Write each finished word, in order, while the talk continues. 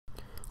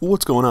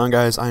What's going on,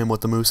 guys? I am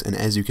What the Moose, and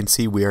as you can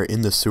see, we are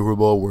in the Super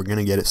Bowl. We're going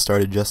to get it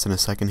started just in a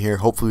second here.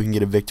 Hopefully we can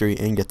get a victory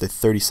and get the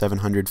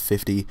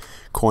 3,750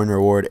 coin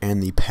reward,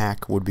 and the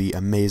pack would be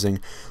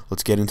amazing.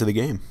 Let's get into the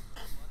game.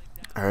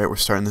 Alright, we're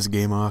starting this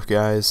game off,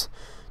 guys.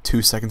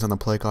 2 seconds on the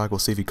play clock. We'll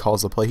see if he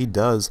calls the play. He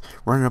does.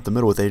 Running up the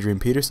middle with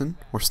Adrian Peterson.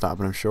 We're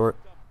stopping him short.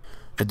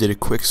 I did a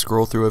quick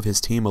scroll through of his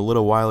team a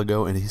little while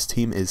ago, and his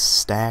team is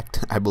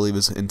stacked. I believe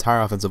his entire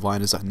offensive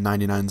line is at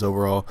 99s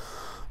overall.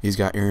 He's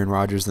got Aaron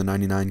Rodgers, the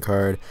 99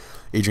 card,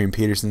 Adrian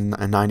Peterson,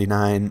 a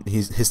 99.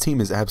 His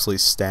team is absolutely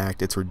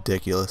stacked. It's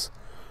ridiculous.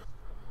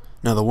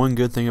 Now, the one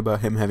good thing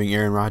about him having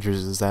Aaron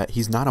Rodgers is that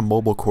he's not a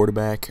mobile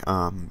quarterback.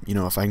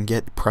 If I can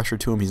get pressure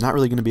to him, he's not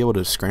really going to be able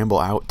to scramble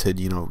out to,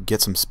 get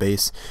some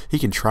space. He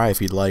can try if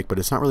he'd like, but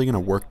it's not really going to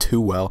work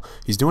too well.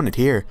 He's doing it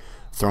here,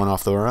 throwing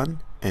off the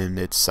run, and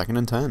it's 2nd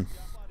and 10.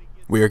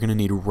 We are going to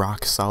need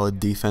rock-solid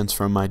defense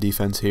from my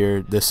defense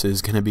here. This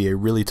is going to be a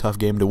really tough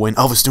game to win.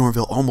 Elvis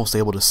Steumerville almost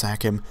able to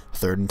sack him.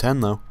 3rd and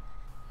 10, though.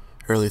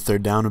 Early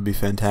 3rd down would be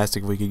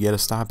fantastic if we could get a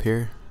stop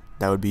here.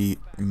 That would be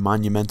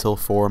monumental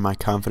for my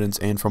confidence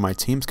and for my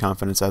team's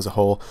confidence as a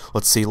whole.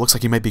 Let's see. Looks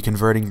like he might be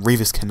converting.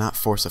 Revis cannot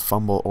force a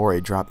fumble or a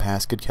drop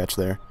pass. Good catch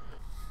there.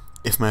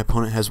 If my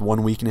opponent has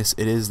one weakness,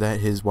 it is that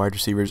his wide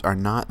receivers are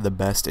not the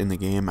best in the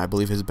game. I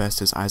believe his best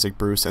is Isaac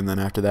Bruce, and then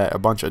after that, a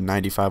bunch of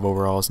 95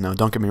 overalls. Now,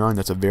 don't get me wrong,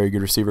 that's a very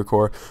good receiver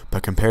core,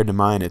 but compared to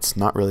mine, it's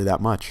not really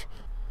that much.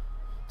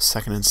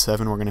 2nd and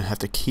 7, we're going to have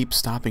to keep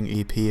stopping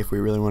EP if we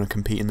really want to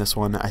compete in this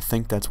one. I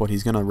think that's what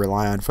he's going to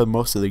rely on for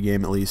most of the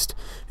game, at least,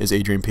 is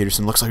Adrian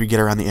Peterson. Looks like we get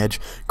around the edge.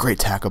 Great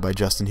tackle by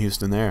Justin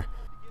Houston there.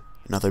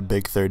 Another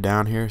big 3rd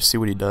down here. See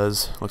what he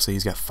does. Looks like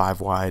he's got 5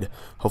 wide.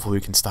 Hopefully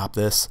we can stop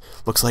this.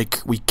 Looks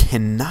like we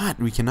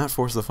cannot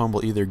force the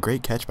fumble either.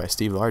 Great catch by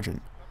Steve Largent.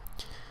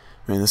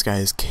 Man, this guy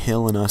is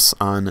killing us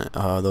on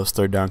those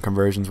 3rd down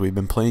conversions. We've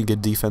been playing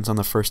good defense on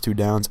the first 2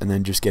 downs and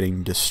then just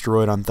getting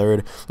destroyed on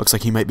 3rd. Looks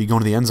like he might be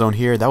going to the end zone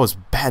here. That was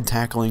bad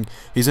tackling.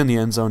 He's in the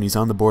end zone. He's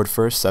on the board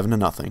first,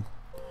 7-0.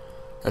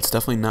 That's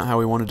definitely not how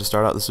we wanted to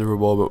start out the Super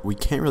Bowl, but we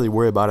can't really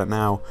worry about it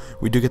now.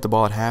 We do get the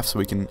ball at half, so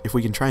if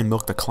we can try and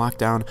milk the clock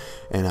down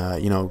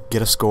and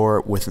get a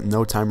score with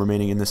no time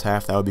remaining in this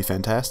half, that would be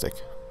fantastic.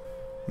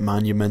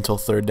 Monumental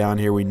 3rd down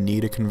here. We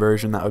need a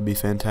conversion. That would be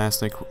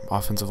fantastic.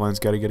 Offensive line's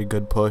got to get a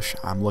good push.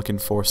 I'm looking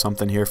for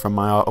something here from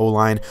my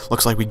O-line.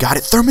 Looks like we got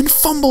it. Thurman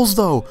fumbles,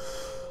 though.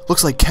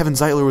 Looks like Kevin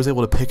Zeitler was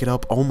able to pick it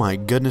up. Oh, my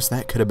goodness.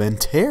 That could have been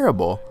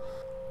terrible.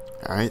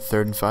 All right,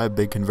 3rd and 5.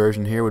 Big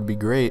conversion here would be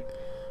great.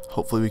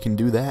 Hopefully we can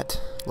do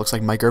that. Looks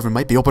like Mike Irvin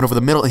might be open over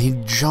the middle, and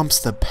he jumps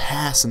the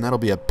pass, and that'll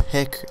be a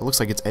pick. It looks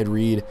like it's Ed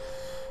Reed.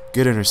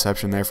 Good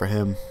interception there for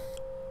him.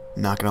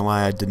 Not going to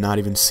lie, I did not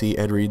even see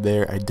Ed Reed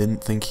there. I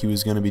didn't think he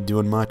was going to be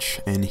doing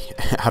much, and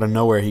out of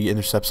nowhere he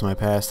intercepts my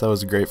pass. That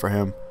was great for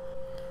him.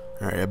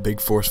 Alright, a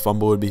big forced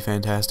fumble would be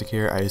fantastic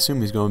here. I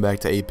assume he's going back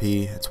to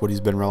AP. That's what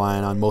he's been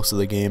relying on most of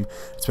the game.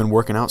 It's been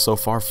working out so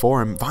far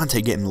for him.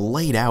 Vontae getting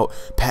laid out.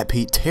 Pat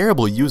Pete,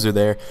 terrible user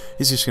there.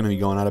 He's just going to be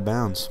going out of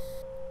bounds.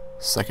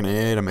 2nd and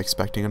 8, I'm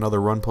expecting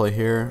another run play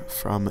here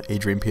from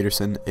Adrian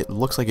Peterson. It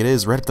looks like it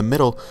is right up the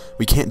middle.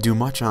 We can't do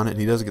much on it, and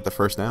he does get the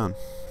 1st down.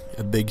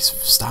 A big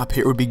stop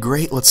here would be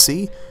great. Let's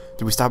see.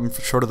 Did we stop him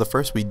short of the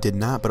 1st? We did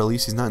not, but at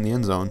least he's not in the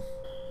end zone.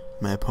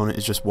 My opponent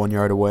is just 1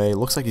 yard away.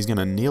 Looks like he's going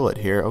to kneel it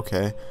here.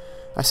 Okay.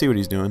 I see what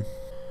he's doing.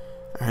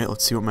 Alright,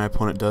 let's see what my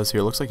opponent does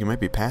here. Looks like he might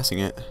be passing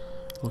it.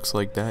 Looks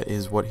like that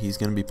is what he's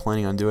going to be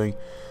planning on doing.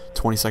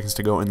 20 seconds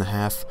to go in the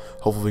half.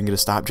 Hopefully we can get a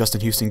stop.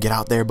 Justin Houston, get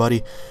out there,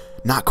 buddy.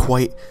 Not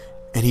quite.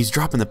 And he's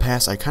dropping the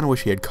pass. I kind of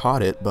wish he had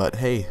caught it, but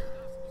hey,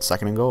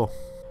 2nd and goal.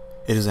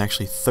 It is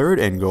actually 3rd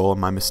and goal.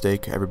 My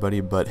mistake, everybody,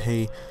 but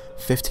hey,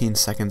 15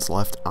 seconds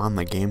left on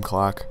the game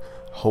clock.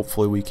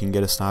 Hopefully we can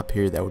get a stop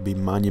here. That would be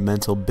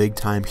monumental, big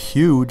time,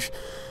 huge.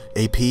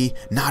 AP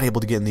not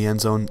able to get in the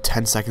end zone.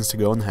 10 seconds to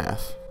go in the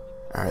half.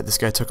 Alright, this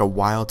guy took a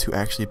while to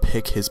actually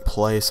pick his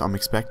play, so I'm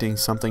expecting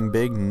something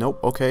big. Nope,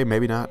 okay,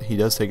 maybe not. He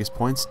does take his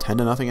points.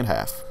 10-0 at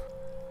half.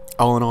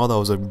 All in all, that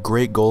was a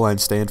great goal line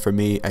stand for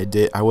me.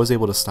 I was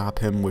able to stop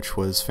him, which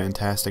was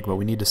fantastic, but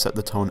we need to set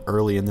the tone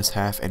early in this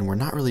half, and we're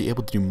not really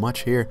able to do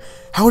much here.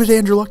 How did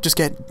Andrew Luck just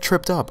get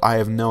tripped up? I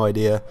have no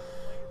idea.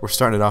 We're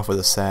starting it off with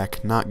a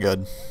sack. Not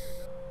good.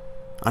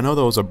 I know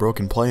that was a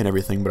broken play and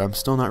everything, but I'm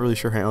still not really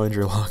sure how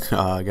Andrew Luck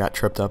got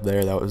tripped up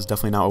there. That was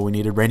definitely not what we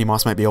needed. Randy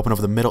Moss might be open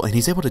over the middle, and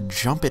he's able to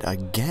jump it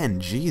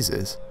again.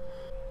 Jesus.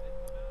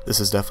 This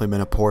has definitely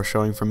been a poor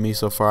showing from me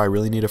so far. I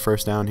really need a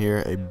 1st down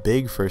here, a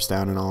big 1st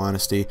down in all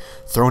honesty.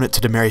 Throwing it to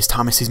Demarius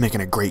Thomas. He's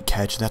making a great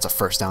catch. That's a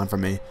 1st down for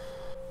me.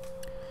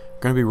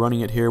 Going to be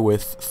running it here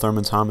with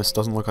Thurman Thomas.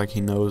 Doesn't look like he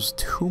knows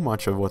too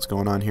much of what's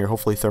going on here.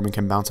 Hopefully Thurman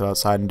can bounce it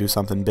outside and do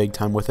something big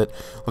time with it.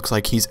 Looks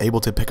like he's able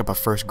to pick up a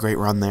first great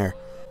run there.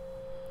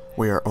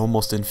 We are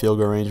almost in field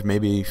goal range,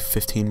 maybe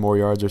 15 more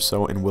yards or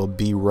so, and we'll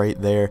be right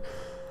there.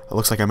 It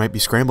looks like I might be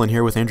scrambling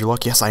here with Andrew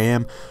Luck. Yes, I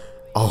am.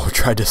 Oh,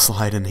 tried to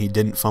slide and he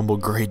didn't fumble.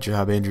 Great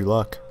job, Andrew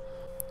Luck.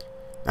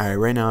 Alright,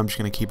 right now I'm just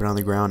going to keep it on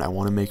the ground. I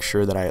want to make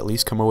sure that I at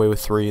least come away with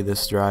 3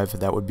 this drive.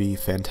 That would be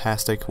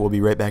fantastic. We'll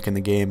be right back in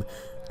the game.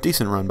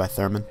 Decent run by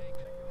Thurman.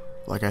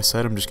 Like I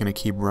said, I'm just going to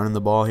keep running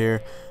the ball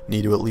here.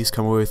 Need to at least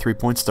come away with 3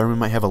 points. Thurman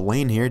might have a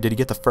lane here. Did he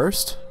get the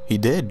first? He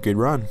did. Good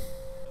run.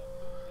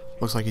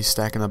 Looks like he's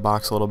stacking the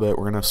box a little bit.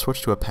 We're going to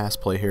switch to a pass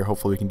play here.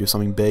 Hopefully we can do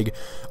something big.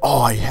 Oh,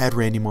 I had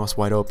Randy Moss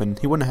wide open.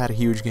 He wouldn't have had a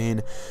huge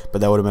gain,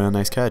 but that would have been a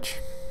nice catch.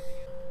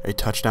 A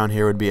touchdown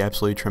here would be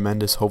absolutely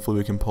tremendous. Hopefully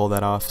we can pull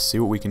that off. See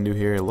what we can do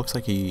here. It looks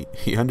like he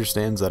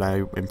understands that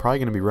I am probably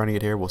going to be running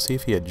it here. We'll see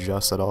if he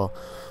adjusts at all.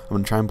 I'm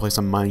going to try and play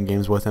some mind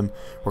games with him.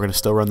 We're going to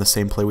still run the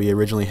same play we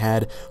originally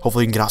had.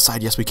 Hopefully we can get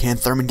outside. Yes, we can.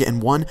 Thurman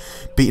getting one.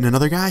 Beating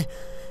another guy.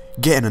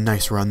 Getting a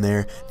nice run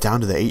there.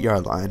 Down to the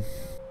 8-yard line.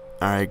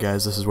 Alright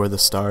guys, this is where the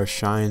stars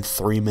shine.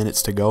 3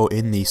 minutes to go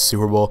in the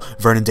Super Bowl.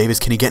 Vernon Davis,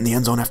 can he get in the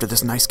end zone after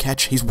this nice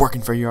catch? He's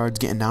working for yards,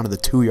 getting down to the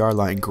 2-yard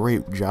line.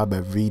 Great job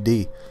by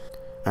VD.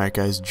 Alright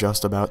guys,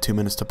 just about 2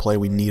 minutes to play.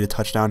 We need a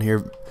touchdown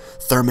here.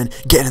 Thurman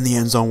getting in the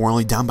end zone. We're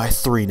only down by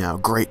 3 now.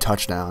 Great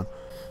touchdown.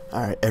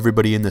 Alright,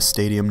 everybody in the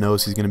stadium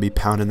knows he's going to be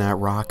pounding that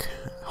rock.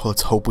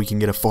 Let's hope we can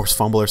get a forced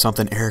fumble or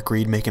something. Eric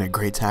Reed making a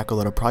great tackle.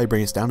 That'll probably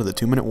bring us down to the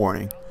 2-minute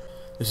warning.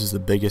 This is the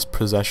biggest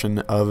possession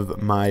of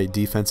my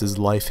defense's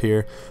life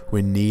here.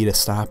 We need a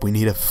stop. We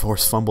need a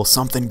forced fumble.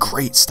 Something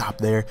great stop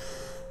there.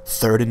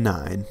 3rd and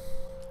 9.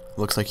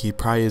 Looks like he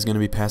probably is going to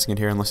be passing it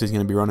here unless he's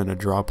going to be running a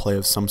draw play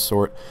of some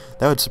sort.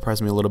 That would surprise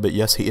me a little bit.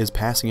 Yes, he is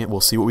passing it. We'll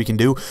see what we can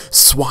do.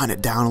 Swatting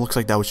it down. It looks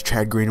like that was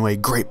Chad Greenway.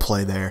 Great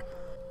play there.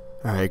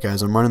 Alright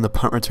guys, I'm running the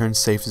punt return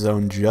safe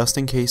zone just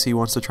in case he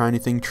wants to try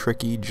anything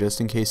tricky, just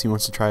in case he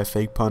wants to try a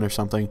fake punt or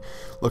something.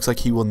 Looks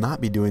like he will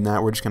not be doing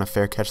that. We're just going to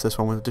fair catch this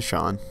one with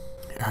Deshaun.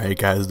 Alright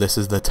guys, this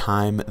is the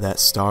time that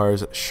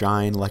stars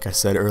shine. Like I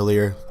said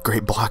earlier,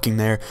 great blocking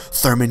there.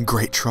 Thurman,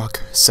 great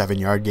truck,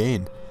 7-yard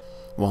gain.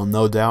 Well,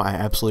 no doubt, I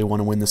absolutely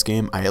want to win this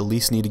game. I at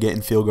least need to get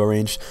in field goal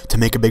range to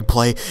make a big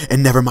play.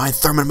 And never mind,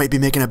 Thurman might be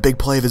making a big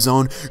play of his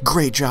own.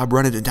 Great job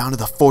running it down to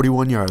the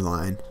 41-yard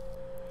line.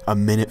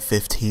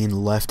 1:15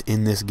 left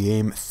in this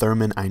game.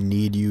 Thurman, I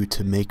need you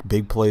to make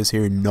big plays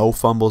here. No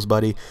fumbles,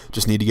 buddy.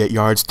 Just need to get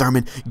yards.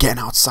 Thurman getting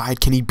outside.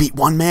 Can he beat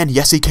one man?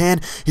 Yes, he can.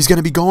 He's going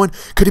to be going.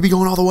 Could he be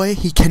going all the way?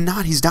 He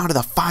cannot. He's down to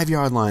the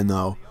 5-yard line,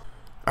 though.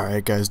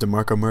 Alright, guys.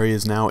 DeMarco Murray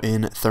is now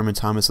in. Thurman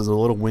Thomas is a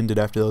little winded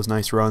after those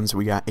nice runs.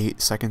 We got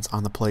 8 seconds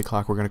on the play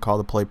clock. We're going to call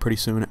the play pretty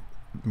soon.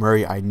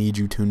 Murray, I need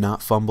you to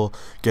not fumble.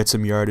 Get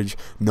some yardage.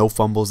 No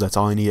fumbles. That's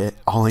all I need.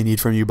 All I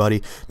need from you,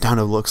 buddy. Down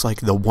to looks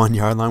like the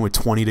 1-yard line with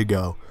 20 to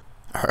go.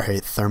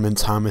 Alright, Thurman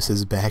Thomas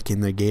is back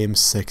in the game.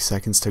 6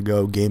 seconds to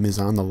go. Game is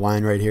on the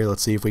line right here.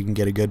 Let's see if we can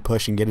get a good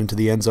push and get into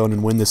the end zone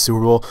and win the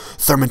Super Bowl.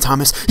 Thurman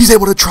Thomas, he's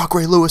able to truck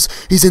Ray Lewis.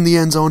 He's in the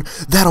end zone.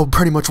 That'll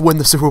pretty much win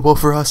the Super Bowl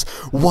for us.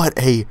 What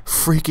a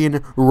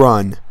freaking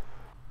run.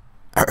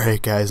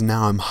 Alright guys,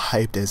 now I'm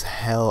hyped as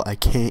hell. I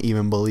can't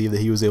even believe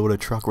that he was able to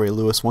truck Ray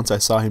Lewis. Once I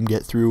saw him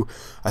get through,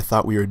 I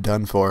thought we were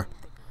done for.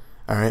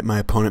 Alright, my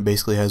opponent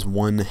basically has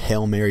one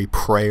Hail Mary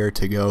prayer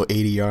to go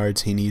 80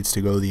 yards. He needs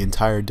to go the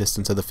entire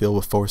distance of the field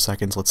with 4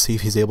 seconds. Let's see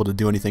if he's able to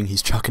do anything.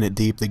 He's chucking it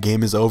deep. The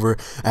game is over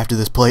after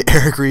this play.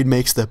 Eric Reed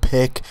makes the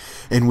pick,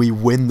 and we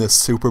win the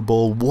Super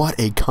Bowl. What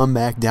a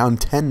comeback, down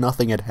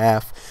 10-0 at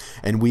half,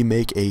 and we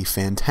make a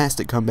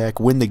fantastic comeback,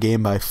 win the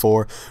game by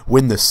 4,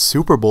 win the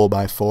Super Bowl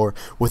by 4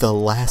 with a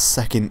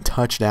last-second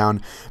touchdown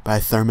by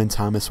Thurman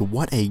Thomas.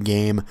 What a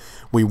game.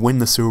 We win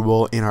the Super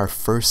Bowl in our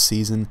first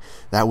season.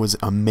 That was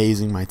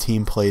amazing. My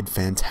team played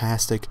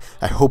fantastic.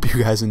 I hope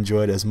you guys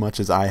enjoyed as much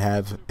as I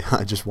have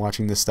just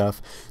watching this stuff.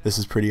 This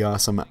is pretty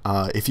awesome.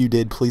 If you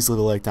did, please leave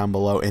a like down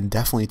below, and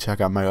definitely check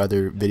out my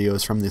other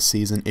videos from this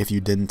season if you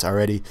didn't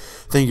already.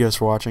 Thank you guys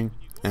for watching,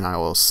 and I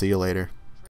will see you later.